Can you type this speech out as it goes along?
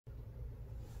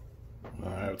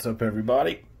Alright, what's up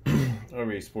everybody?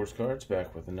 RV Sports Cards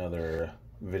back with another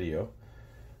video.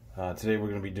 Today we're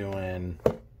going to be doing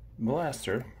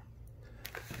Blaster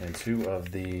and two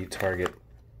of the Target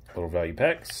Little Value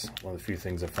Packs. One of the few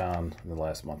things I found in the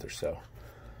last month or so.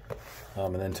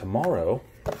 And then tomorrow,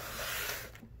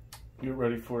 get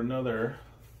ready for another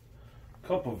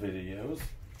couple videos.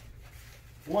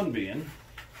 One being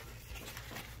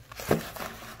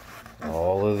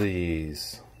all of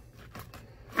these.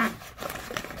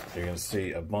 You're going to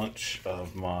see a bunch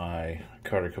of my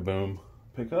Carter Kaboom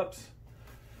pickups,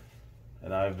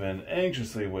 and I've been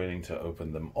anxiously waiting to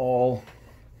open them all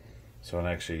so I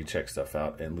can actually check stuff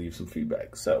out and leave some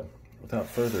feedback. So without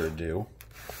further ado,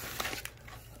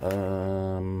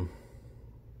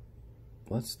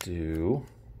 let's do,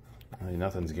 I mean,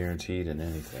 nothing's guaranteed in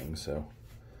anything, so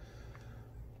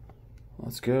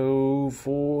let's go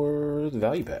for the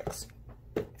value packs.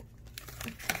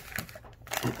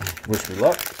 Wish me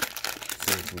luck.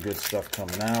 Seeing some good stuff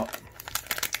coming out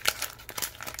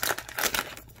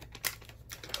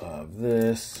of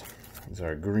this. These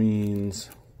are greens.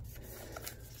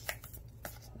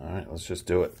 Alright, let's just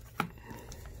do it.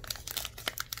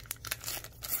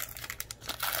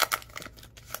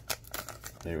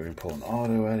 Maybe we can pull an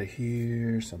auto out of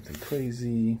here. Something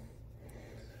crazy.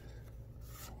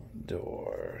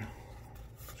 Door.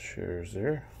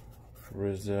 Scherzer.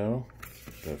 Rizzo.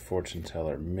 The Fortune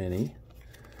Teller Mini.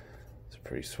 It's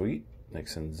pretty sweet.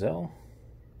 Nixon Zell.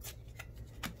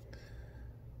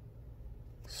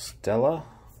 Stella.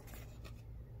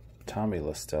 Tommy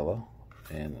La Stella.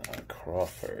 And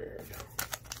Crawford.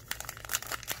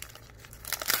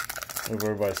 Hope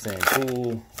everybody's staying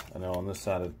cool. I know on this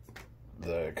side of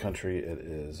the country it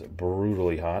is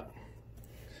brutally hot.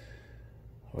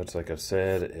 Which, like I've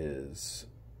said, is,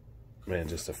 man,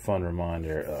 just a fun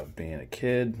reminder of being a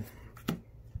kid.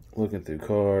 Looking through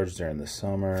cards during the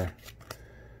summer.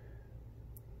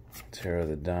 Terra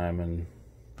the Diamond.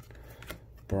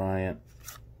 Bryant.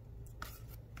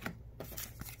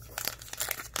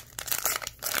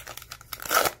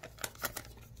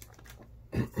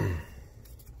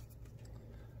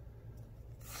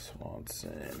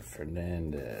 Swanson.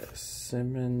 Fernandez.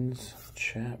 Simmons.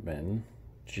 Chapman.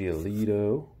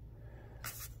 Giolito.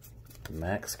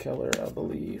 Max Keller, I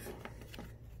believe.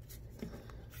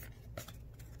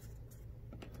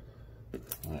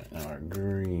 Alright, now our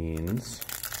greens.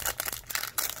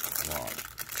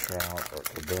 Trout or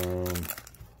Kaboom.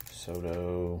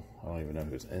 Soto. I don't even know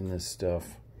who's in this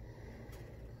stuff.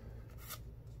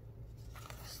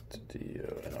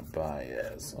 Studio and a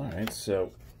Baez. Alright,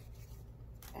 so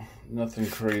nothing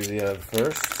crazy at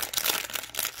first.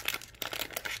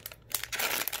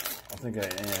 I think I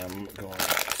am going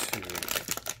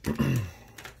to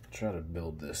try to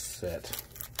build this set.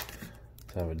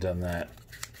 I haven't done that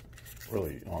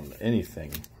really on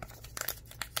anything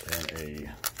in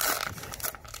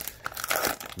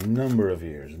a number of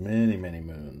years, many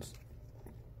moons.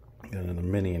 Got another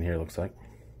mini in here, looks like.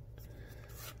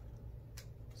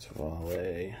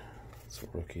 Svale, it's a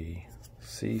rookie.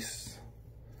 Cease,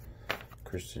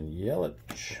 Christian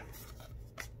Yelich,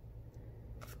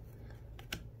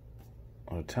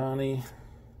 Otani,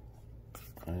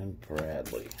 and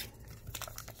Bradley.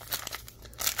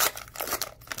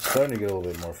 Starting to get a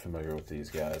little bit more familiar with these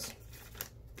guys.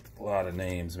 A lot of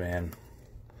names, man.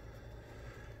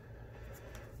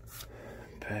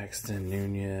 Paxton,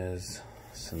 Nunez,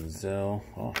 Senzel.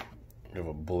 Oh, we have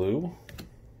a blue.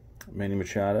 Manny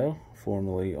Machado,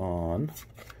 formerly on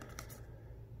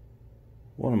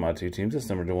one of my two teams. That's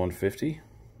numbered to 150.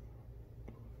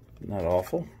 Not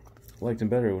awful. Liked him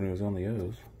better when he was on the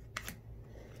O's.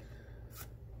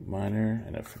 Minor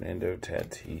and a Fernando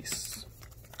Tatis.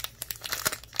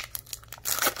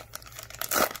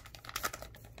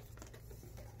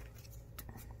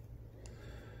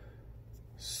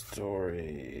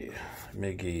 Story,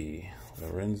 Miggy,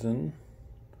 Lorenzen,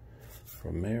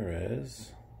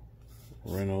 Ramirez,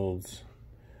 Reynolds,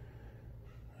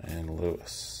 and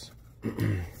Lewis.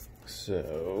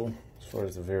 So, as far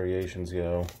as the variations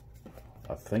go,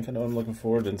 I think I know what I'm looking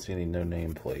for. Didn't see any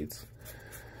no-name plates.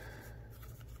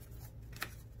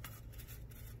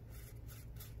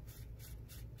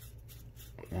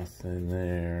 Nothing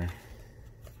there.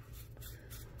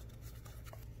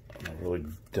 I really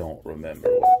don't remember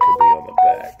what could be on the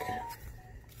back.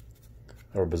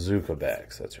 Or bazooka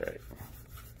backs, that's right.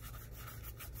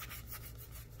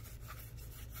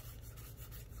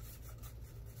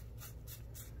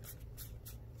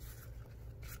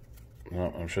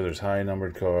 Well, I'm sure there's high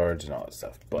numbered cards and all that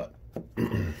stuff, but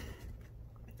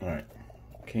alright.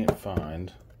 Can't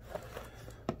find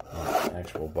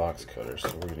actual box cutter, so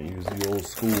we're going to use the old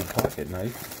school pocket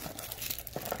knife.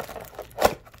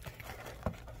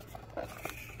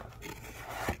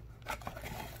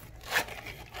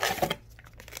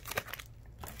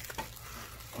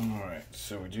 Alright,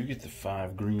 so we do get the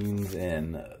 5 greens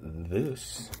in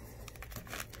this.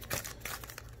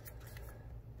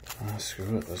 Oh,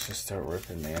 screw it, let's just start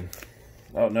ripping, man.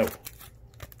 Oh no,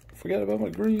 forgot about my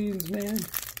greens, man.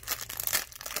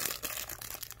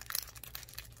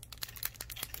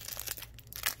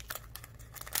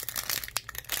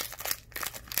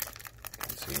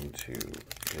 Seem to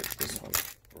get this one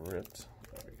ripped.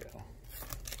 There we go.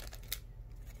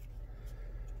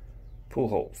 Pull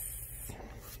holes.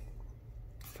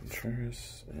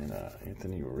 Contreras and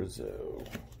Anthony Rizzo.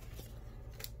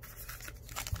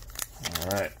 All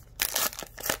right.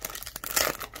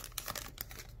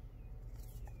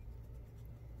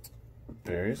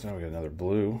 Berries. Now we got another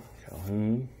blue.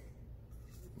 Calhoun.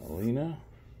 Molina.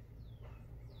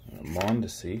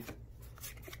 Mondesi.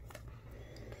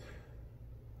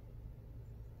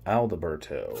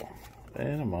 Alberto.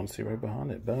 And a Mondesi right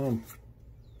behind it. Boom.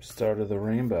 Start of the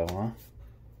rainbow, huh?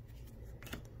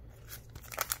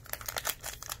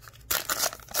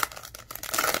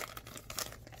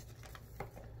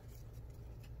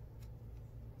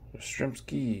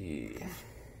 Yastrzemski,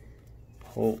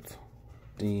 Holt,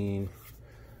 Dean,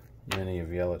 many of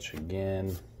Yelich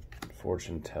again,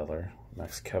 Fortune Teller,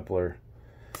 Max Kepler,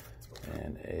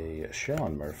 and a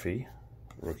Sean Murphy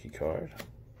rookie card.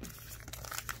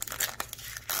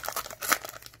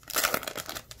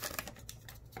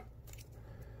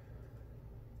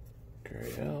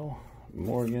 Gurriel,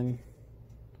 Moran,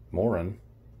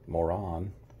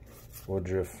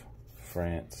 Woodruff,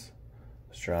 France,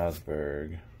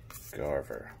 Strasburg,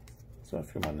 Garver. So a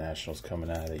few of my Nationals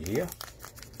coming out of here.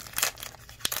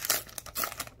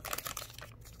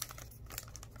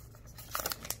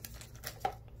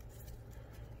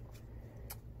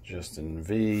 Justin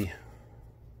V.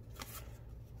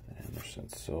 Anderson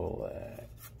Solak.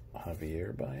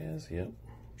 Javier Baez. Yep.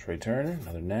 Trey Turner.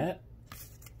 Another Nat.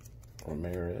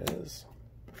 Ramirez.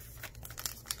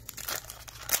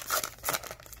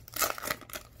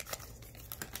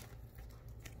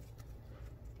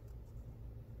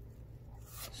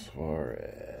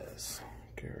 Suarez,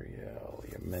 Gurriel,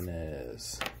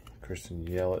 Jimenez, Christian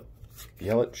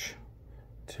Yelich,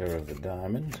 Terra the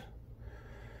Diamond,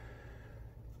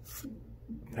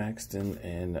 Paxton,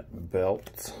 and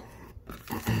Belt.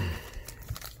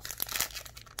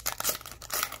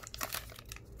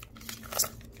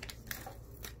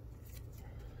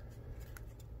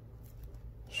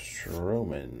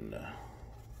 Stroman,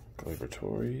 Gleyber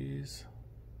Torres,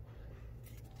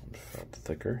 felt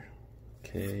thicker.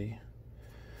 K.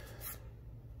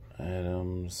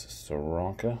 Adams,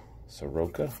 Soroka,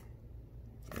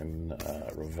 and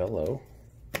Ravello.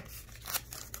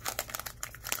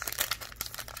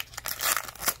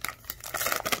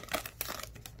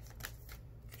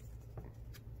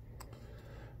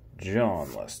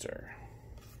 John Lester,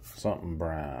 something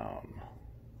Brown,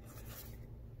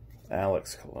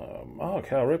 Alex Colomb. Oh,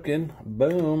 Cal Ripken.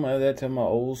 Boom! I add that to my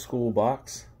old school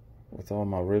box with all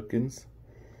my Ripkins.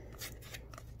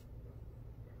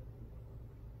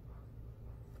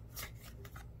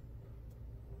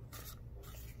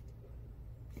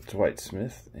 Dwight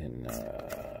Smith and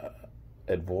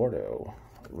Eduardo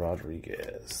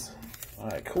Rodriguez. All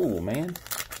right, cool, man.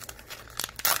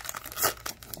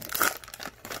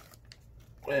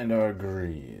 And our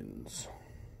greens.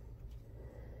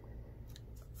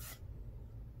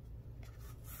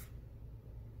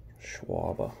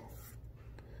 Schwaba.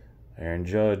 Aaron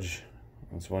Judge.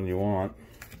 That's one you want.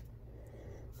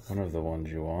 One of the ones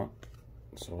you want.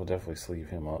 So we'll definitely sleeve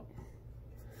him up.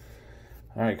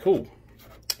 All right, cool.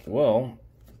 Well,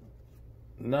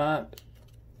 not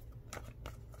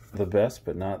the best,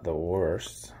 but not the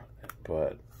worst.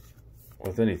 But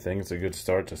with anything, it's a good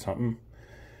start to something.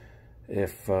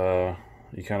 If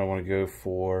you kind of want to go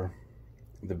for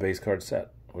the base card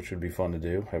set, which would be fun to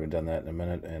do. Haven't done that in a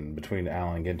minute. And between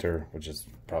Allen Ginter, which is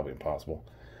probably impossible,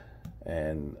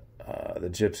 and the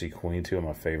Gypsy Queen, 2 of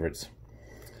my favorites.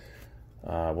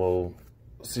 We'll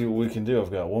see what we can do. I've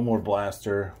got one more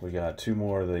blaster. We got 2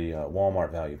 more of the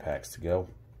Walmart value packs to go.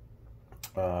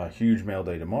 Huge mail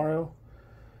day tomorrow.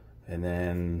 And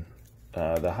then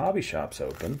the hobby shop's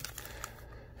open.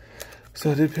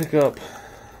 So I did pick up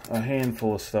a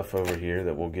handful of stuff over here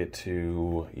that we'll get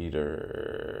to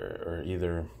either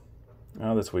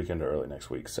this weekend or early next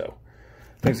week. So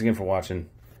thanks again for watching,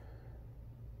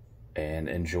 and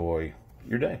enjoy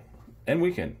your day and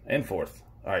weekend and 4th.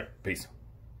 All right, peace.